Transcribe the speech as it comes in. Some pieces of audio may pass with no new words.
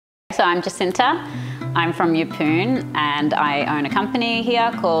so I'm Jacinta. I'm from Yeppoonie and I own a company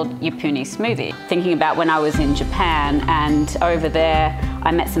here called Yeppoonie Smoothie. Thinking about when I was in Japan, and over there I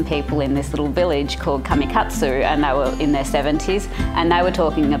met some people in this little village called Kamikatsu, and they were in their 70s, and they were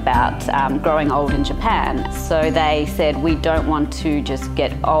talking about growing old in Japan. So they said, we don't want to just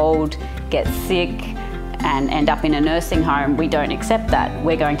get old, get sick and end up in a nursing home. We don't accept that.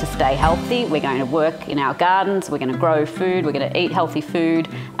 We're going to stay healthy, we're going to work in our gardens, we're going to grow food, we're going to eat healthy food,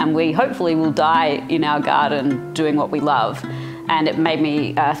 and we hopefully will die in our garden doing what we love. And it made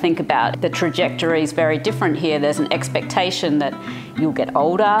me think about the trajectory is very different here. There's an expectation that you'll get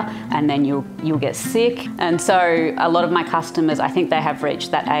older and then you'll get sick. And so a lot of my customers, I think they have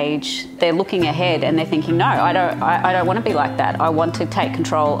reached that age. They're looking ahead and they're thinking, no, I don't want to be like that. I want to take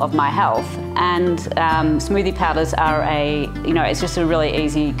control of my health. And smoothie powders are it's just a really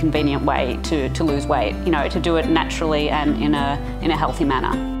easy, convenient way to lose weight, to do it naturally and in a healthy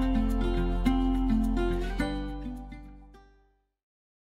manner.